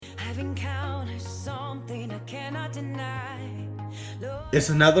encounters something I cannot deny. It's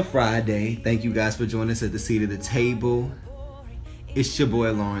another Friday. Thank you guys for joining us at the seat of the table. It's your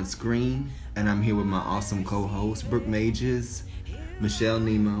boy Lawrence Green, and I'm here with my awesome co-hosts Brooke Majors, Michelle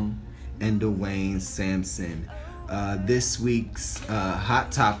Nemo, and Dwayne Sampson. This week's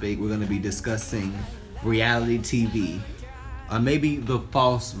hot topic, we're going to be discussing reality TV, or maybe the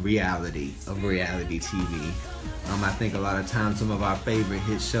false reality of reality TV. I think a lot of times some of our favorite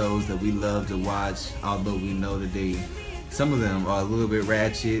hit shows that we love to watch, although we know that some of them are a little bit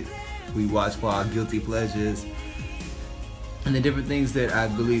ratchet, we watch for our guilty pleasures, and the different things that I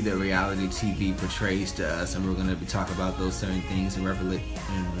believe that reality TV portrays to us, and we're going to be talking about those certain things in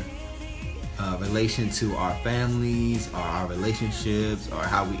relation to our families, or our relationships, or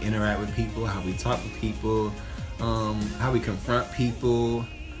how we interact with people, how we talk with people, how we confront people,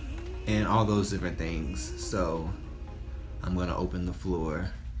 and all those different things. So I'm gonna open the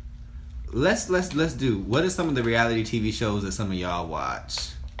floor. Let's do. What are some of the reality TV shows that some of y'all watch?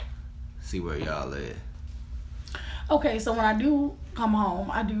 See where y'all at. Okay, so when I do come home,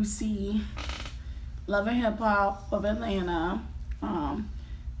 I do see Love and Hip Hop of Atlanta,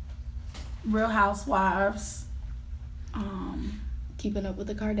 Real Housewives, Keeping Up with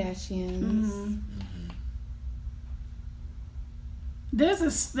the Kardashians. Mm-hmm. There's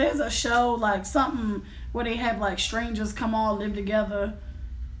a show like something where they have like strangers come all live together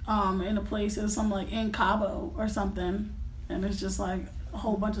in a place. It's something like in Cabo or something, and it's just like a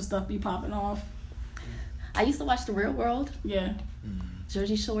whole bunch of stuff be popping off. I used to watch The Real World. Yeah.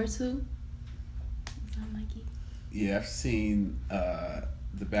 Jersey Shore too. Mikey. Yeah, I've seen the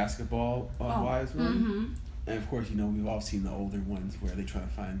Basketball Wives one. Mm-hmm. And of course, we've all seen the older ones where they try to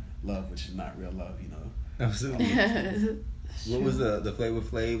find love, which is not real love, Absolutely. What was the Flavor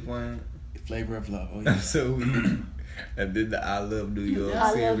Flav one? Flavor of Love. Oh, yeah. Absolutely. And then the I Love New York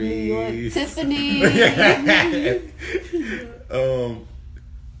I series. Love New York. Tiffany.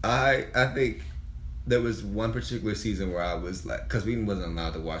 I think there was one particular season where I was like, because we wasn't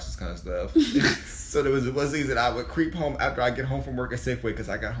allowed to watch this kind of stuff. So there was one season I would creep home after I get home from work at Safeway, because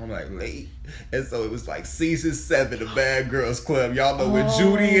I got home like late. And so it was like season 7 of Bad Girls Club. Y'all know when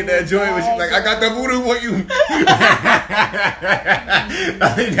Judy in that joint when she's like, I got the voodoo for you.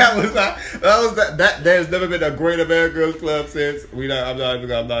 I think that was that. There's never been a greater Bad Girls Club since. I'm not even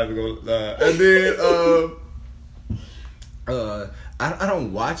gonna. And then I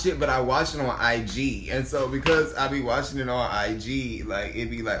don't watch it, but I watch it on IG. And so because I be watching it on IG, like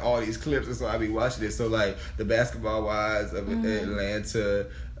it be like all these clips, and so I be watching it. So like the Basketball Wives of Atlanta,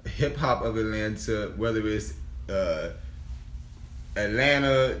 Hip Hop of Atlanta, whether it's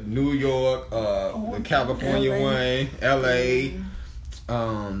Atlanta, New York, the California one, LA.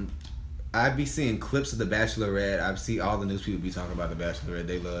 I be seeing clips of The Bachelorette. I see all the news people be talking about The Bachelorette.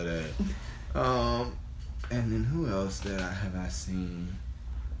 They love that. And then who else that I seen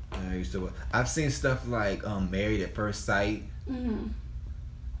that I used to watch? I've seen stuff like Married at First Sight,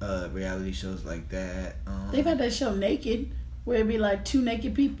 reality shows like that. They've had that show Naked, where it'd be like 2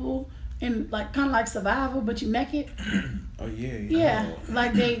 naked people and like kind of like Survivor, but you naked. Oh yeah. Yeah,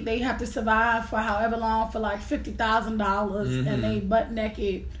 like they have to survive for however long for like $50,000, and they butt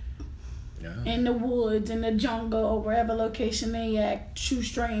naked in the woods, in the jungle, or wherever location they at. 2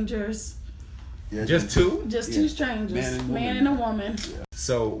 strangers. Yeah, just 2? Just 2 strangers, man and a woman. Yeah.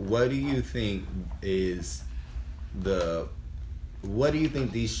 So what do you think these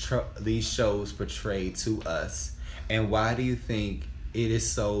shows portray to us, and why do you think it is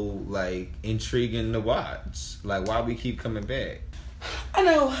so like intriguing to watch? Like, why we keep coming back? I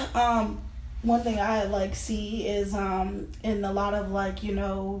know one thing I like see is in a lot of like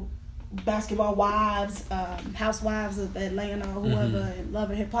Basketball Wives, Housewives of Atlanta, whoever, and Love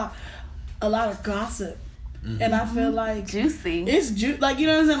and Hip Hop, a lot of gossip. And I feel like juicy. It's like, you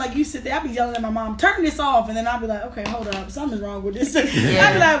know what I'm saying? Like, you sit there, I be yelling at my mom, turn this off, and then I'll be like, okay, hold up, something's wrong with this. Yeah.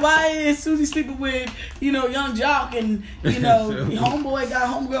 I be like, why is Susie sleeping with Young Jock, and homeboy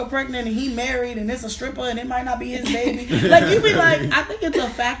got homegirl pregnant and he married and it's a stripper and it might not be his baby. Like, you be like, I think it's a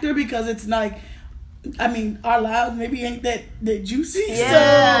factor because it's like, I mean, our lives maybe ain't that juicy.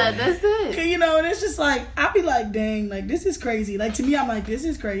 Yeah, so, that's it. And it's just like, I be like, dang, like, this is crazy. Like, to me, I'm like, this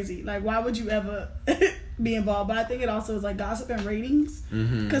is crazy. Like, why would you ever be involved? But I think it also is like gossip and ratings.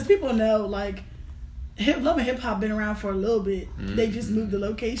 Because people know, like, Love and Hip Hop been around for a little bit. They just moved the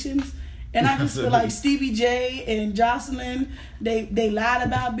locations. And I just feel like Stevie J and Jocelyn, they lied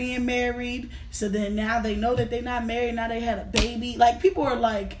about being married. So then now they know that they're not married. Now they had a baby. Like, people are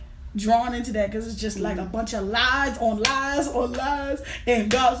like drawn into that because it's just like a bunch of lies on lies on lies and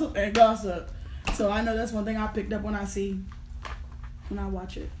gossip and gossip. So I know that's one thing I picked up when I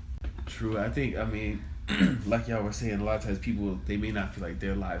watch it. True. I think, I mean, like y'all were saying, a lot of times people, they may not feel like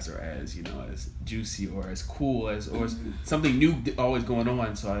their lives are as, you know, as juicy or as cool as, or something new always going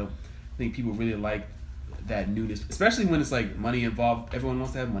on. So I think people really like that newness, especially when it's like money involved. Everyone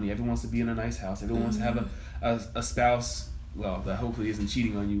wants to have money. Everyone wants to be in a nice house. Everyone wants to have a spouse, well, that hopefully isn't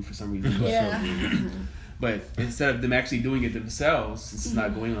cheating on you for some reason. But, Yeah. but instead of them actually doing it themselves, it's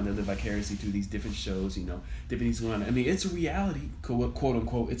not going on. They live vicariously through these different shows, you know, different things going on. I mean, it's a reality, quote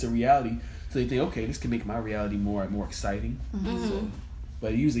unquote. It's a reality. So you think, okay, this can make my reality more exciting. So,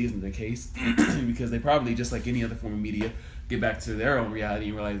 but it usually isn't the case because they probably, just like any other form of media, get back to their own reality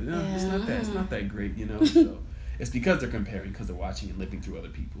and realize, no, it's not that great, you know. So it's because they're comparing, because they're watching and living through other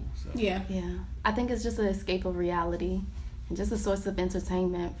people. So Yeah. Yeah. I think it's just an escape of reality and just a source of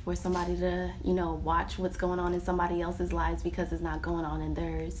entertainment for somebody to, you know, watch what's going on in somebody else's lives because it's not going on in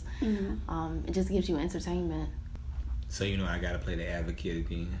theirs. It just gives you entertainment. So, you know, I gotta play the advocate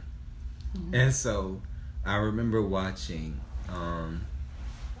again. And so I remember watching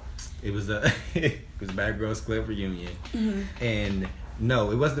it was a Bad Girls Club reunion. And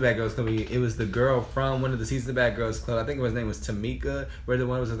no, it wasn't the Bad Girls Club reunion. It was the girl from one of the seasons of Bad Girls Club. I think his name was Tamika, where the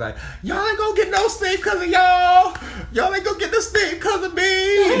one was just like, y'all ain't gonna get no sleep because of y'all. Y'all ain't gonna get no sleep because of me.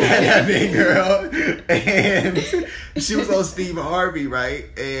 That big girl. And she was on Steve Harvey, right?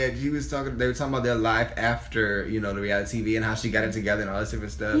 And they were talking about their life after, you know, the reality TV and how she got it together and all this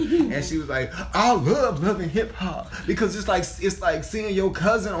different stuff. And she was like, I love loving hip hop because it's like seeing your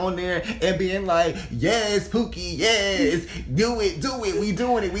cousin on there and being like, yes, Pookie, yes, do it, we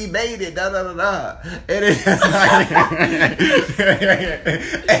doing it, we made it, da da da da. And it's like,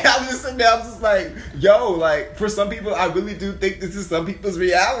 and I'm just sitting there, I'm just like, yo, like for some people, I really do think this is some people's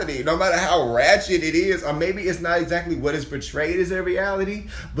reality, no matter how ratchet it is, or maybe it's not exactly what is portrayed as their reality,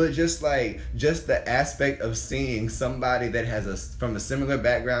 but just the aspect of seeing somebody that has from a similar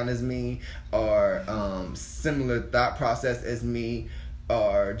background as me, or similar thought process as me,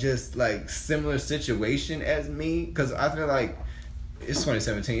 or just like similar situation as me, because I feel like it's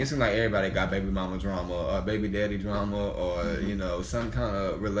 2017. It seems like everybody got baby mama drama or baby daddy drama, or you know, some kind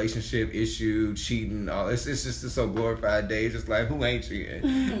of relationship issue, cheating. All it's just so glorified day. It's just like, who ain't cheating?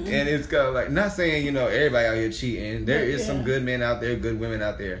 And it's kind of like, not saying, you know, everybody out here cheating. There is some good men out there, good women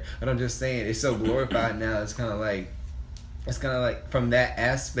out there, but I'm just saying it's so glorified now. It's kind of like from that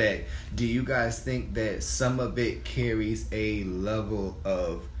aspect. Do you guys think that some of it carries a level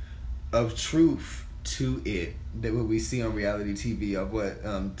of truth to it that what we see on reality TV, of what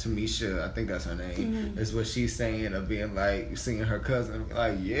Tamisha, I think that's her name, is what she's saying, of being like, seeing her cousin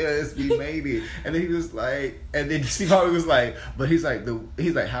like, yes, we made it, and then he was like, and then Steve Harvey was like, but he's like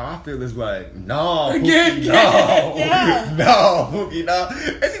how I feel is like, no, Pookie, no, Pookie, no,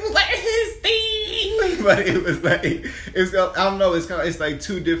 and he was like, his thing, but it was like, it's, I don't know, it's like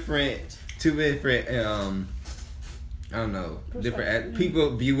two different I don't know, different people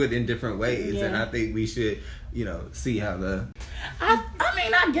view it in different ways, and I think we should, you know, see how I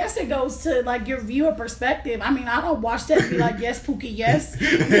mean, I guess it goes to like your viewer perspective. I mean, I don't watch that and be like, yes, Pookie, yes,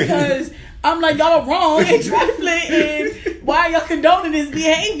 because I'm like, y'all are wrong and trifling, and why y'all condoning this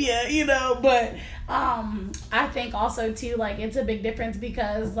behavior, you know? But I think also too, like, it's a big difference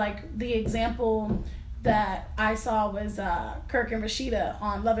because like the example that I saw was Kirk and Rashida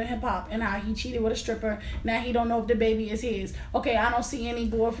on Love and Hip Hop, and how he cheated with a stripper. Now he don't know if the baby is his. Okay, I don't see any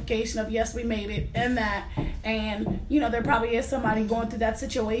glorification of yes, we made it and that. And you know, there probably is somebody going through that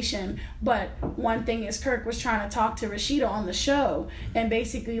situation. But one thing is, Kirk was trying to talk to Rashida on the show, and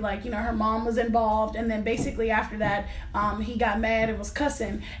basically, like, you know, her mom was involved, and then basically after that, he got mad and was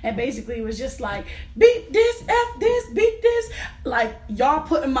cussing, and basically was just like, beat this, F this, beat this. Like, y'all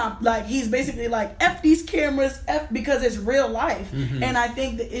putting my, like, he's basically like, F these cameras, F, because it's real life. And I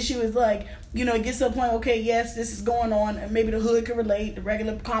think the issue is like, you know, it gets to a point, okay, yes, this is going on, and maybe the hood could relate, the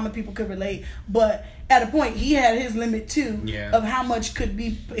regular common people could relate, but at a point, he had his limit too, of how much could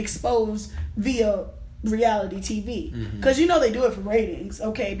be exposed via reality TV. Because you know they do it for ratings.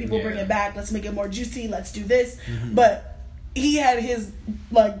 Okay, people bring it back, let's make it more juicy, let's do this. But he had his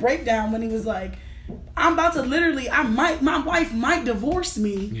like breakdown when he was like, I'm about to literally, my wife might divorce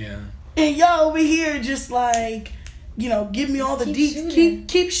me. And y'all over here just like, you know, give me all the deets,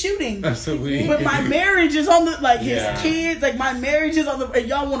 keep shooting. Absolutely. But my marriage is on the, like, his kids, like, my marriage is on the, and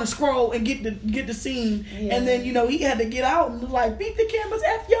y'all want to scroll and get the scene. And then, you know, he had to get out and like, beat the cameras,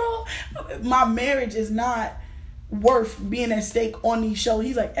 F y'all. My marriage is not worth being at stake on these shows.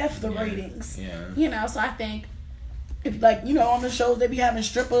 He's like, F the ratings. You know, so I think if like, you know, on the shows they be having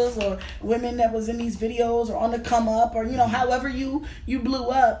strippers or women that was in these videos or on the come up, or, you know, however you blew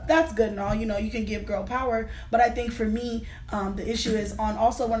up, that's good and all, you know, you can give girl power. But I think for me, the issue is on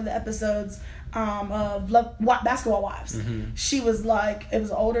also one of the episodes of Basketball Wives. She was like, it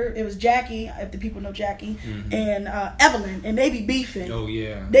was Jackie, if the people know Jackie, and Evelyn, and they be beefing. Oh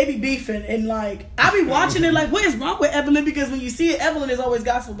yeah, they be beefing, and like I be watching it like, what is wrong with Evelyn? Because when you see it, Evelyn is always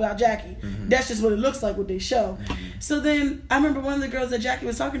gossip about Jackie. That's just what it looks like with this show. So then I remember one of the girls that Jackie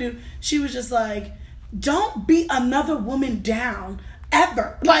was talking to, she was just like, don't beat another woman down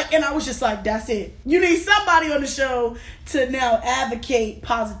ever. Like, and I was just like, that's it. You need somebody on the show to now advocate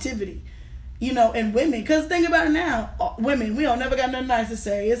positivity, you know, and women. Because think about it now, women, we don't never got nothing nice to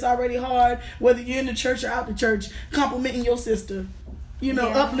say. It's already hard, whether you're in the church or out the church, complimenting your sister, you know,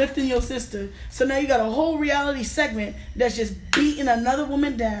 uplifting your sister. So now you got a whole reality segment that's just beating another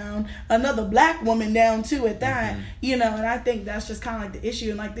woman down, another black woman down too at that, you know. And I think that's just kind of like the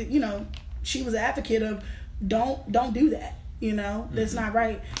issue. And like, you know, she was an advocate of don't do that, you know, that's not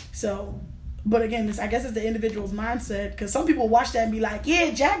right. So, but again, I guess it's the individual's mindset, because some people watch that and be like,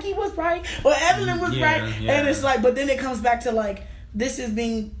 yeah, Jackie was right, or Evelyn was right. And it's like, but then it comes back to like, this is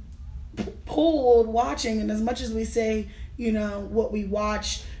being pulled watching, and as much as we say, you know, what we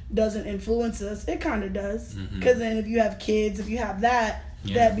watch doesn't influence us, it kind of does. Because then if you have kids, if you have that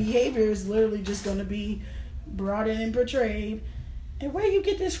behavior is literally just going to be brought in and portrayed. And where you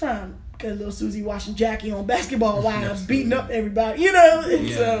get this from? Because little Susie watching Jackie on Basketball Wives beating up everybody, you know. And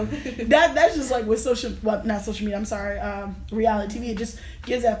so that's just like with not social media, I'm sorry, reality TV. It just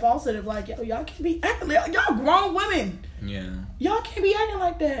gives that falsehood of like, yo, y'all can't be acting like, y'all grown women. Yeah. Y'all can't be acting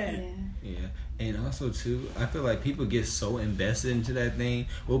like that. Yeah. And also too, I feel like people get so invested into that thing.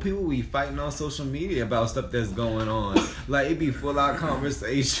 Well, people be fighting on social media about stuff that's going on. Like, it be full out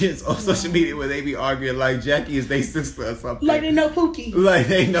conversations on social media where they be arguing like Jackie is their sister or something. Like they know Pookie. Like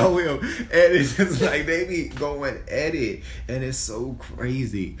they know him. And it's just like they be going at it. And it's so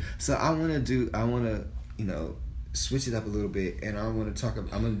crazy. So I want to, you know, switch it up a little bit, and I'm going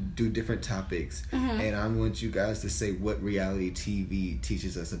to do different topics, and I want you guys to say what reality TV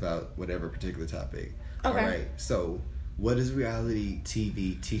teaches us about whatever particular topic. Okay. All right. So, what does reality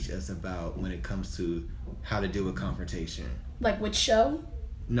TV teach us about when it comes to how to deal with confrontation? Like which show?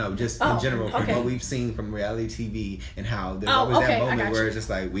 No, just in general, from what we've seen from reality TV, and how there's always that moment where it's just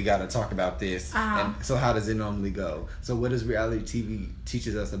like, we got to talk about this. And so how does it normally go? So what does reality TV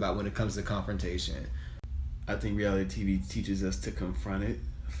teaches us about when it comes to confrontation? I think reality TV teaches us to confront it,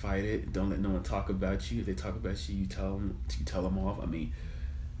 fight it. Don't let no one talk about you. If they talk about you, you tell them off. I mean,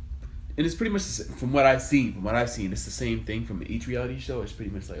 and it's pretty much from what I've seen. It's the same thing from each reality show. It's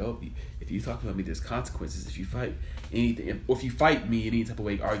pretty much like, oh, if you talk about me, there's consequences. If you fight anything, or if you fight me in any type of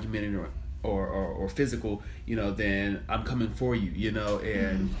way, argument or physical, you know, then I'm coming for you, you know.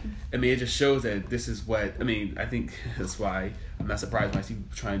 And I mean, it just shows that this is what, I mean, I think that's why I'm not surprised when I see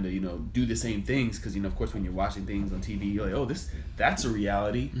people trying to, you know, do the same things, because, you know, of course, when you're watching things on TV, you're like, oh, that's a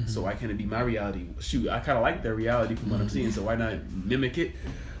reality, so why can't it be my reality? Shoot, I kind of like their reality from what I'm seeing, so why not mimic it?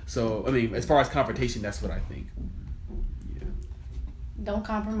 So, I mean, as far as confrontation, that's what I think. Yeah. Don't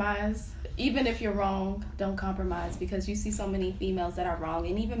compromise. Even if you're wrong, don't compromise, because you see so many females that are wrong,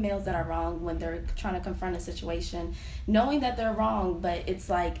 and even males that are wrong when they're trying to confront a situation, knowing that they're wrong, but it's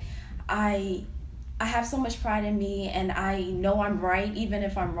like, I have so much pride in me, and I know I'm right, even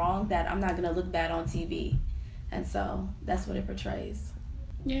if I'm wrong, that I'm not going to look bad on TV. And so that's what it portrays.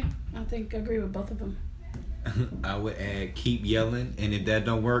 Yeah, I agree with both of them. I would add, keep yelling, and if that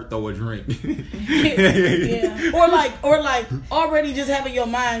don't work, throw a drink. Yeah. Or like already just having your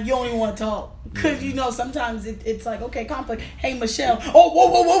mind, you don't even want to talk. Because, you know, sometimes it's like, okay, conflict. Hey, Michelle. Oh,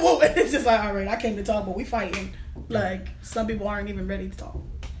 whoa. And it's just like, all right, I came to talk, but we fighting. Like, some people aren't even ready to talk.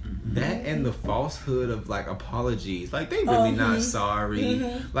 That and the falsehood of like apologies, like they really not sorry.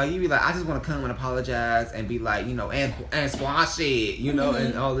 Like you be like, I just want to come and apologize and be like, you know, and squash it, you know,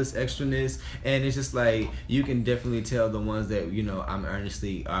 and all this extraness. And it's just like, you can definitely tell the ones that, you know,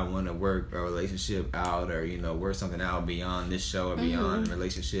 I want to work a relationship out, or, you know, work something out beyond this show or beyond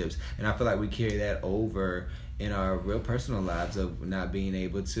relationships. And I feel like we carry that over in our real personal lives of not being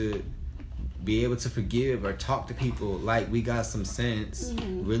able to forgive or talk to people like we got some sense,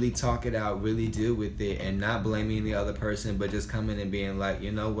 really talk it out, really deal with it, and not blaming the other person, but just coming and being like,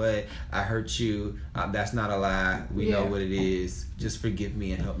 you know what, I hurt you, that's not a lie, we know what it is, just forgive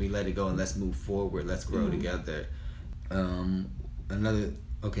me and help me let it go, and let's move forward, let's grow together. So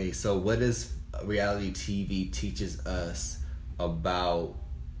what does reality TV teaches us about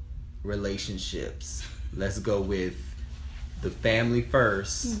relationships? Let's go with the family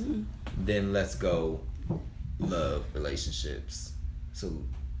first, then let's go love relationships. So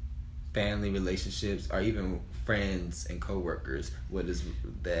family relationships, or even friends and coworkers. What does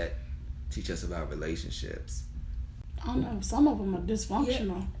that teach us about relationships? I don't know. Some of them are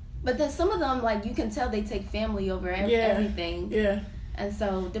dysfunctional. But then some of them, like, you can tell they take family over everything. Yeah. And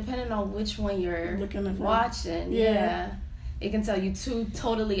so, depending on which one you're Looking at watching, it can tell you two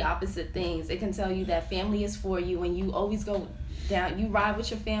totally opposite things. It can tell you that family is for you and you always go down, you ride with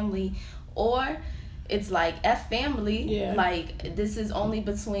your family, or it's like F family. Like, this is only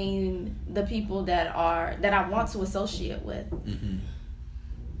between the people that I want to associate with. Mm-hmm.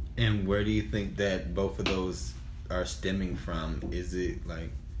 And where do you think that both of those are stemming from? Is it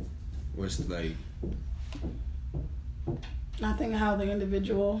like, what's like? I think how the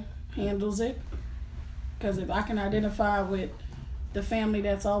individual handles it. Because if I can identify with the family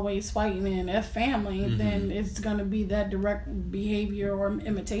that's always fighting and F family, then it's going to be that direct behavior or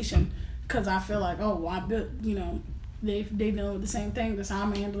imitation. Because I feel like, oh, well, I built, they know the same thing. That's how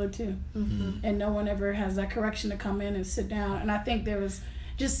I'm going to handle it too. And no one ever has that correction to come in and sit down. And I think there was,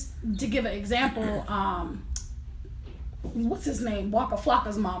 just to give an example, what's his name? Waka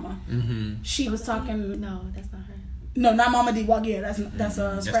Flocka's mama. She was talking. No, that's not her. No, not Mama D. Yeah, that's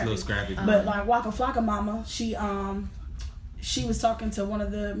Scrappy. Little Scrappy. But like Waka Flocka mama, she was talking to one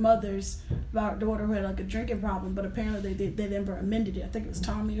of the mothers about her daughter who had like a drinking problem, but apparently they never amended it. I think it was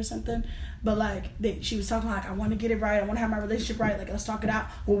Tommy or something. But like she was talking like, I want to get it right. I want to have my relationship right. Like, let's talk it out.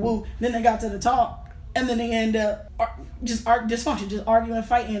 Woo woo. Then they got to the talk. And then they end up dysfunction, just arguing,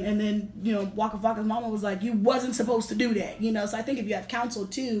 fighting. And then, Waka Flocka's mama was like, you wasn't supposed to do that. So I think if you have counsel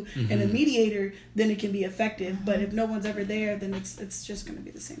too and a mediator, then it can be effective. But if no one's ever there, then it's just going to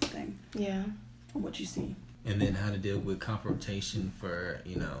be the same thing. Yeah. From what you see. And then how to deal with confrontation for,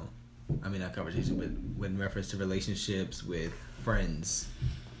 not confrontation, but with reference to relationships with friends.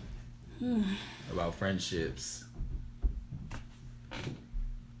 About friendships.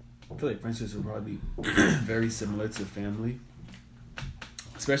 I feel like friendships are probably very similar to family.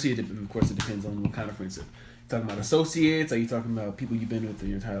 Especially, of course, it depends on what kind of friendship. You're talking about associates? Are you talking about people you've been with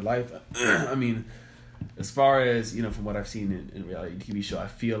your entire life? I mean, as far as, from what I've seen in reality TV show, I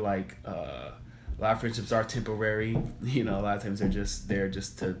feel like a lot of friendships are temporary. A lot of times they're just there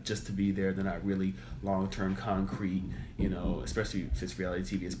just to be there. They're not really long-term, concrete. Especially if it's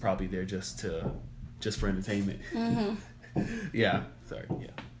reality TV, it's probably there just for entertainment. Yeah. Sorry. Yeah.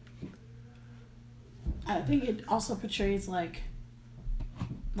 I think it also portrays like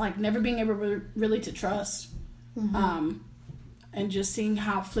never being able really to trust, and just seeing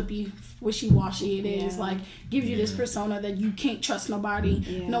how flippy, wishy-washy it is. Like, gives you this persona that you can't trust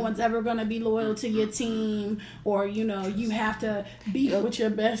nobody. No one's ever gonna be loyal to your team, or you have to beef with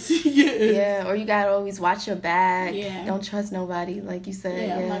your best. Or you gotta always watch your back. Don't trust nobody, like you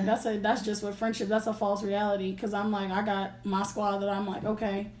said. Like that's just what friendship. That's a false reality. Because I'm like, I got my squad that I'm like,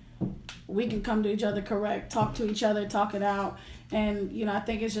 okay, we can come to each other, talk to each other, talk it out. And, I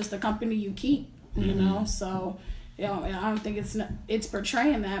think it's just the company you keep, so, I don't think it's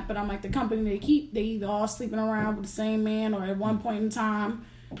portraying that, but I'm like, the company they keep, they either all sleeping around with the same man, or at one point in time,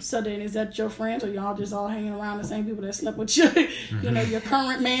 so then is that your friends, or y'all just all hanging around the same people that slept with you, your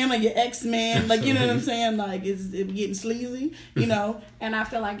current man or your ex-man, like, you know what I'm saying? Like, it's getting sleazy, and I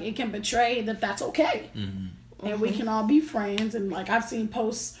feel like it can portray that that's okay. And we can all be friends. And like, I've seen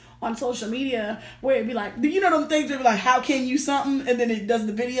posts on social media where it'd be like, them things that be like, how can you something, and then it does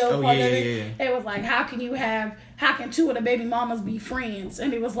the video part of it. It was like, how can two of the baby mamas be friends?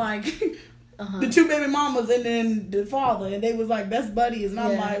 And it was like the two baby mamas and then the father, and they was like best buddies. And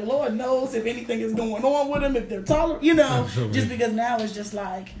I'm like, Lord knows if anything is going on with them, if they're tolerant, just because now it's just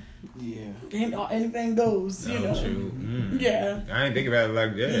like, anything goes, True. Yeah, I ain't think about it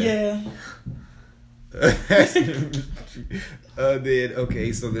like that.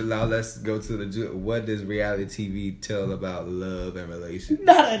 Then now let's go to what does reality TV tell about love and relationships?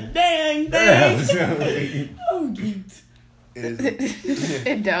 Not a dang thing. I'm geeked.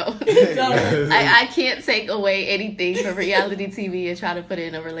 It don't. I can't take away anything from reality TV and try to put it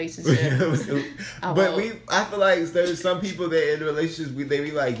in a relationship. I feel like there's some people that in relationships they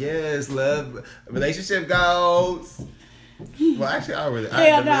be like, yes, love, relationship goals. Well, actually,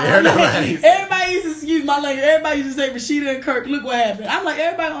 everybody used to, excuse my language, everybody used to say Rashida and Kirk, look what happened. I'm like,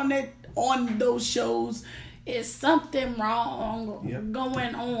 everybody on those shows is something wrong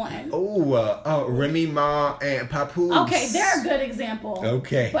going on. Oh, Remy Ma and Papoose. Okay, they're a good example.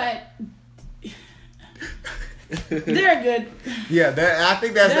 Okay. But they're good. Yeah, I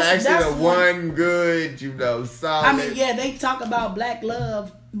think that's the one good, solid. I mean, they talk about black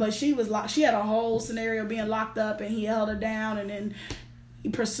love, but she had a whole scenario being locked up, and he held her down, and then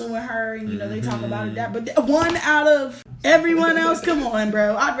pursuing her, and you know they talk about it. That, but one out of everyone else, come on,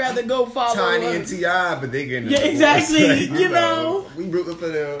 bro. I'd rather go follow Tiny and T.I., but they getting exactly. Like, you know, we rooting for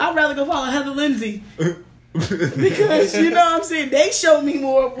them. I'd rather go follow Heather Lindsay. Because you know what I'm saying, they show me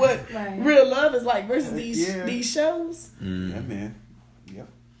more of what real love is like versus these shows. Yeah, man. Yep.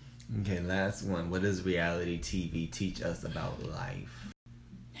 Okay, last one. What does reality TV teach us about life?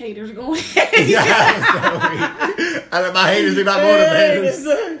 Haters going. I let my haters be my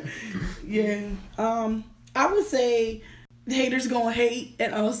motivators. Yeah. I would say haters gonna hate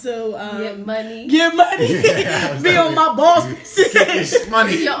and also Get money. be on my boss.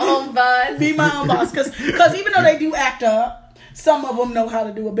 Money. Be your own boss. Be my own boss, because even though they do act up, some of them know how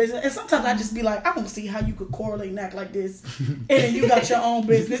to do a business, and sometimes I just be like, I don't see how you could correlate and act like this, and then you got your own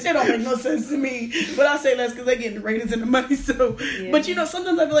business. It don't make no sense to me, but I say less because they getting the ratings and the money. So, but you know,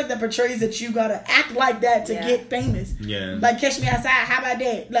 sometimes I feel like that portrays that you gotta act like that to get famous. Yeah, like Catch Me Outside. How about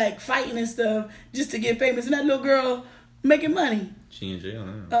that? Like fighting and stuff just to get famous, and that little girl making money. She in jail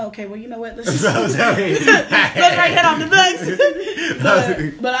now. Oh, okay, well, you know what? Let's just let's write that off the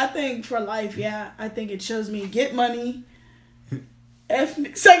books. But I think for life, I think it shows me get money.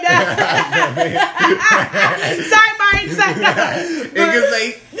 Say that. Sorry, Mike. Say that. It can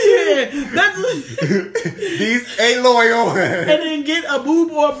say, that's these ain't loyal. And then get a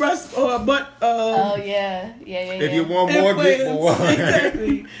boob or a breast or a butt. Oh yeah. If you want more, get more.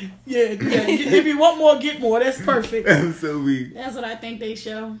 Exactly. Yeah. If you want more, get more. That's perfect. So weak. That's what I think they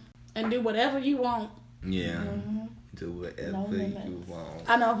show. And do whatever you want. Yeah. Mm-hmm. Do whatever you want.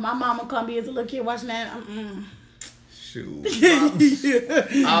 I know if my mama come be as a little kid watching that. Shoot.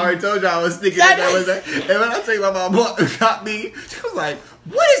 I already told you I was sticking in that. And when I tell you my mom got me, she was like,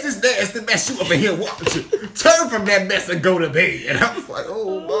 what is this nasty mess you over here watching? Turn from that mess and go to bed. And I was like,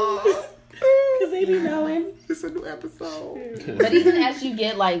 oh, Mom. Because they be knowing. It's a new episode. But even as you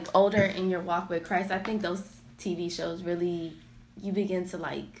get like older in your walk with Christ, I think those TV shows really, you begin to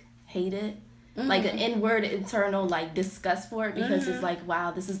like hate it. Like an inward, internal, like disgust for it, because it's like,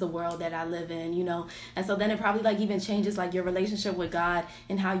 wow, this is the world that I live in, you know. And so then it probably like even changes like your relationship with God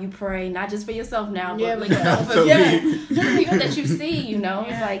and how you pray, not just for yourself now, but like, for people that you see, you know.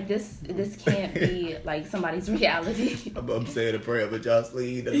 It's like this can't be like somebody's reality. I'm saying a prayer for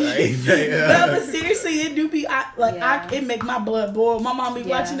Jocelyn tonight. No, but seriously, it do be it make my blood boil. My mom be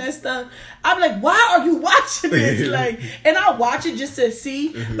watching that stuff. I'm like, why are you watching this? Like, and I watch it just to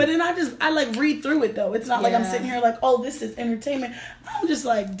see, but then I like read through it though. It's not like I'm sitting here like, oh, this is entertainment. I'm just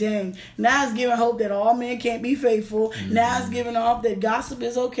like, dang. Now it's giving hope that all men can't be faithful. Now it's giving off that gossip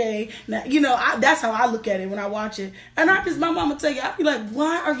is okay. Now, you know, that's how I look at it when I watch it. And my mama tell you, I be like,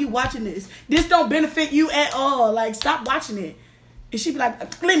 why are you watching this? This don't benefit you at all. Like, stop watching it. And she be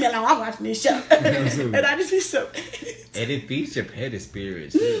like, leave me alone, I'm watching this show. And I just be so and it feeds your petty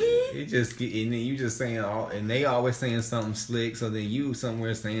spirits. It just and then you just saying and they always saying something slick, so then you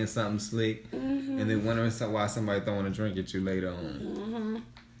somewhere saying something slick, and then wondering why somebody throwing a drink at you later on.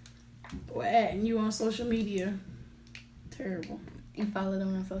 Boy, and you on social media. Terrible. You follow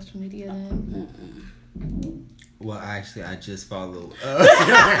them on social media then? Well, actually, I just followed.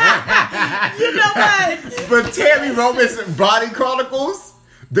 You know what? But Tammy Roman's Body Chronicles,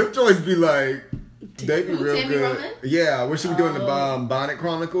 them joints be like, they be real Tammy good. Roman? Yeah, when she was doing the Bonnet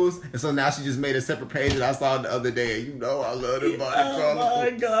Chronicles, and so now she just made a separate page that I saw the other day. And you know, I love the Bonnet Chronicles. Oh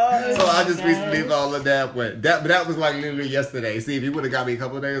my God! So I just recently all of that. But that was like literally yesterday. See, if you would have got me a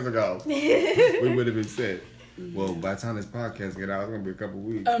couple of days ago, we would have been set. Well, by the time this podcast get out, it's gonna be a couple of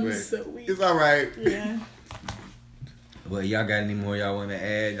weeks. I'm so weak. It's all right. Yeah. Well, y'all got any more y'all want to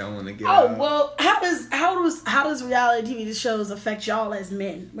add? Y'all want to get? Well, how does reality TV shows affect y'all as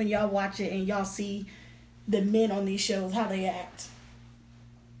men when y'all watch it and y'all see the men on these shows, how they act?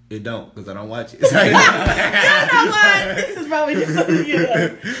 It don't, because I don't watch it. You know what? This is probably just something you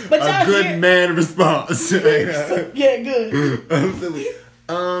know. But y'all a good man response. Yeah, good.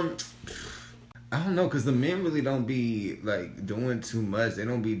 I don't know, because the men really don't be like doing too much. They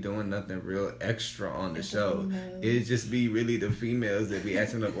don't be doing nothing real extra on the show. It just be really the females that be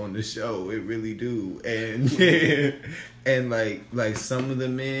acting up on the show. It really do. And and like some of the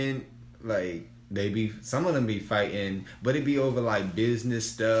men, like some of them be fighting, but it be over like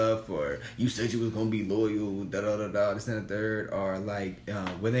business stuff, or you said you was gonna be loyal, this and the third, or like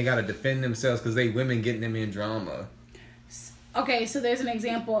when they gotta defend themselves because they women getting them in drama. Okay, so there's an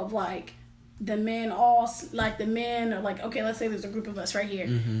example of like the men are like, okay, let's say there's a group of us right here,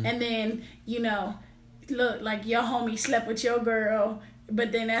 and then you know, look, like your homie slept with your girl,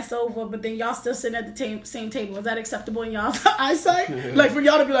 but then that's over, but then y'all still sitting at the same table. Is that acceptable in y'all's eyesight? Like for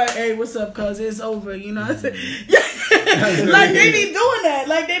y'all to be like, hey, what's up, cuz it's over, you know what I'm saying? Like they be doing that.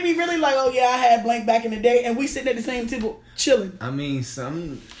 Like they be really like, oh yeah, I had blank back in the day, and we sitting at the same table chilling. I mean,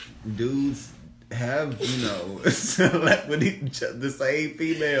 some dudes have, slept with the same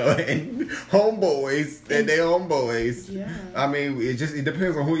female and homeboys and they homeboys. Yeah. I mean, it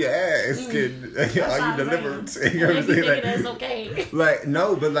depends on who you ask. Are you delivered? You know what I'm saying? Like, that's okay. Like,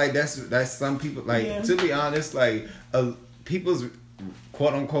 no, but like that's some people. Like, to be honest, like people's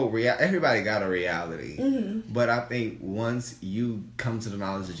quote unquote reality. Everybody got a reality, but I think once you come to the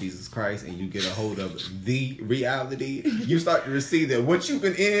knowledge of Jesus Christ and you get a hold of the reality, you start to receive that what you've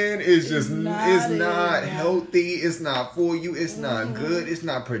been in is just not healthy. It's not for you. It's not good. It's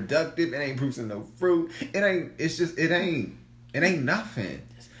not productive. It ain't producing no fruit. It ain't. It's just. It ain't nothing.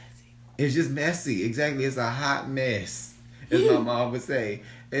 It's just messy. Exactly. It's a hot mess, as my mom would say.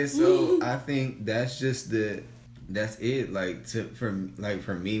 And so I think that's it. Like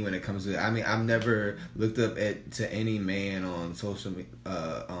for me when it comes to, I mean, I've never looked up to any man on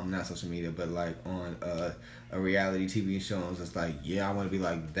not social media, but like on a reality TV show, and was just like, yeah, I want to be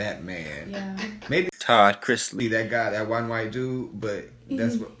like that man. Yeah. Maybe Todd Chrisley, that guy, that one white dude, but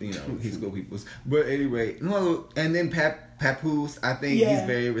that's what he's good people's. But anyway, no, and then Papoose, I think he's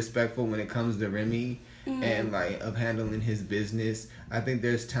very respectful when it comes to Remy and like of handling his business. I think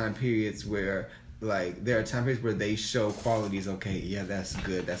there's time periods where. Like, there are time periods where they show qualities, okay, yeah, that's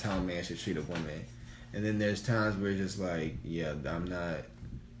good. That's how a man should treat a woman. And then there's times where it's just like, yeah, I'm not,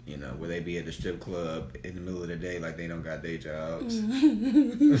 where they be at the strip club in the middle of the day like they don't got day jobs. So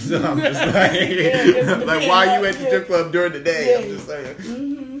I'm just like, like, why are you at the strip club during the day? I'm just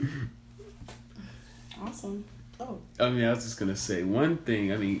saying. Awesome. Oh. I mean, I was just going to say one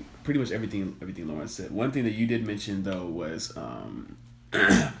thing. I mean, pretty much everything Lauren said. One thing that you did mention, though, was...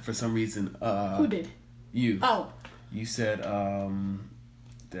 for some reason, who did? You. Oh. You said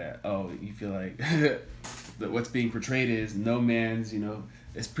that you feel like that what's being portrayed is no man's,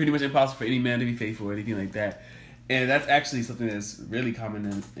 it's pretty much impossible for any man to be faithful or anything like that. And that's actually something that's really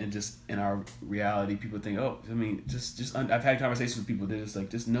common in just in our reality. People think, I've had conversations with people that just like,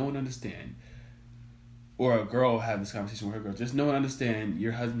 just no one understand. Or a girl have this conversation with her girl. Just no one understand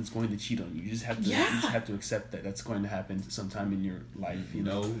your husband's going to cheat on you. You just have to accept that that's going to happen sometime in your life.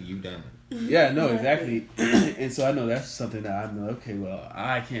 No, you don't. Yeah, no, exactly. And so I know that's something that I'm like, okay, well,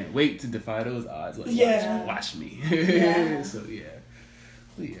 I can't wait to defy those odds. Like, watch me. Yeah. So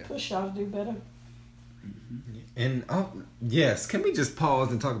Push y'all to do better. And yes, can we just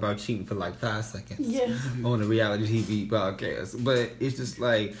pause and talk about cheating for like 5 seconds? Yes. On a reality TV podcast. But it's just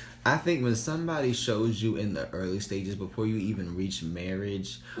like, I think when somebody shows you in the early stages before you even reach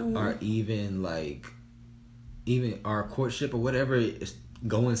marriage, or even our courtship or whatever is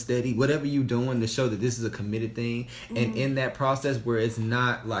going steady, whatever you doing to show that this is a committed thing, and in that process where it's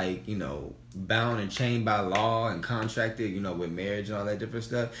not like, bound and chained by law and contracted, with marriage and all that different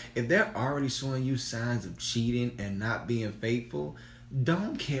stuff, if they're already showing you signs of cheating and not being faithful,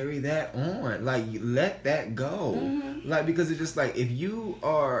 don't carry that on. Like, let that go. Like, because it's just like, if you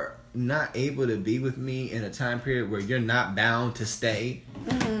are not able to be with me in a time period where you're not bound to stay,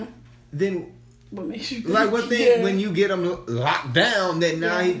 then what makes you like, what thing when you get them locked down that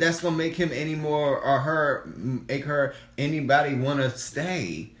now that's gonna make him any more, or her, make her, anybody want to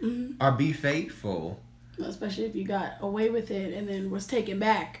stay or be faithful? Especially if you got away with it and then was taken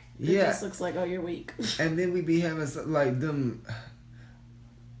back. It just looks like, oh, you're weak. And then we be having like them.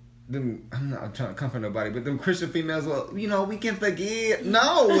 I'm not trying to comfort nobody, but them Christian females, well, we can forgive.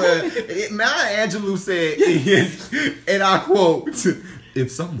 No, Maya Angelou said, and I quote,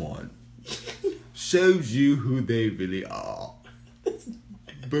 if someone shows you who they really are,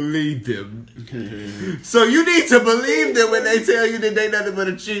 believe them. So you need to believe them when they tell you that they nothing but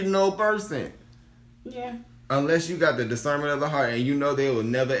a cheating old person. Yeah. Unless you got the discernment of the heart and they will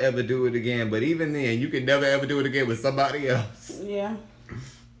never ever do it again. But even then, you can never ever do it again with somebody else. Yeah.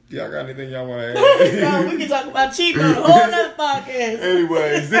 Y'all got anything y'all want to add? No, we can talk about cheating on a whole other podcast.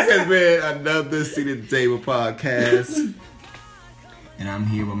 Anyways, this has been another Seat at the Table podcast. And I'm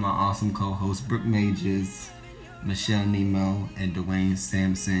here with my awesome co-hosts, Brooke Majors, Michelle Nemo, and Dwayne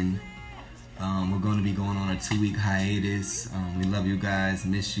Sampson. We're going to be going on a 2-week hiatus. We love you guys,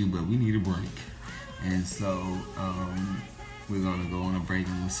 miss you, but we need a break. And so we're going to go on a break,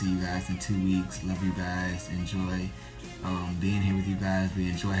 and we'll see you guys in 2 weeks. Love you guys. Enjoy being here with you guys. We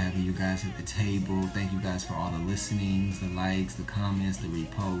enjoy having you guys at the table. Thank you guys for all the listenings, the likes, the comments, the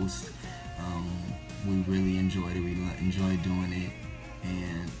reposts. We really enjoyed it. We enjoyed doing it.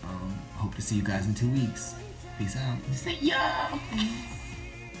 And hope to see you guys in 2 weeks. Peace out. Say yeah.